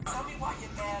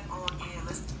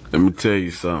Let me tell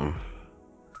you something.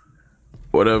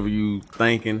 Whatever you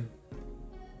thinking,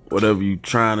 whatever you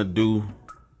trying to do,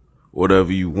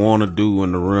 whatever you want to do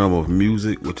in the realm of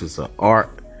music, which is an art,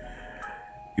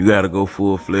 you gotta go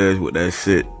full fledged with that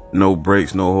shit. No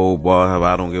breaks, no hold bars.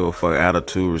 I don't give a fuck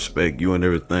attitude, respect you and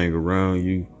everything around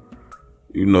you.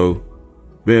 You know,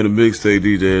 being a mixtape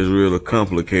DJ is really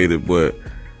complicated, but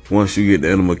once you get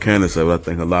the inner mechanics of it, I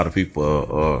think a lot of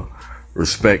people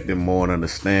respect it more and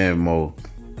understand more.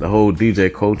 The whole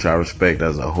DJ culture I respect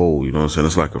as a whole, you know what I'm saying?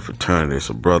 It's like a fraternity, it's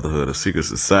a brotherhood, a secret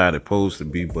society supposed to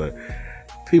be, but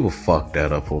people fuck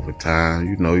that up over time.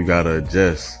 You know, you gotta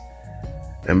adjust.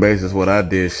 And basically what I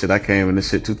did, shit, I came in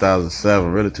this shit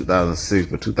 2007, really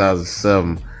 2006, but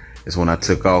 2007 is when I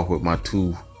took off with my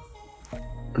two.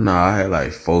 Nah, I had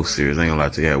like 4 series. I ain't gonna lie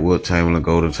to you. I had Wilt Chamberlain,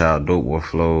 Golden Child, Dope Boy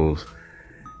Flows,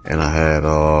 and I had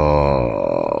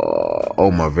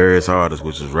my various artists,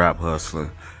 which is Rap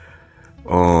Hustling.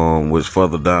 Which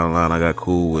further down the line I got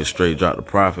cool with Straight Drop the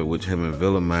Prophet, which him and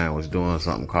Villain Man was doing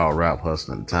something called Rap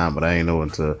Hustling at the time, but I ain't know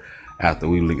until after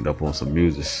we linked up on some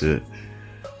music shit.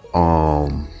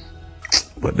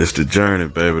 But this the journey,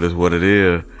 baby. This what it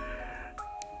is.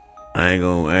 I ain't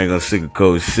gonna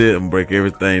sugarcoat shit and break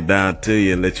everything down to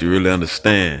you and let you really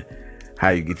understand how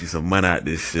you get you some money out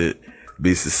this shit,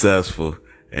 be successful,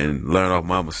 and learn off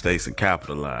my mistakes and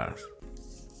capitalize.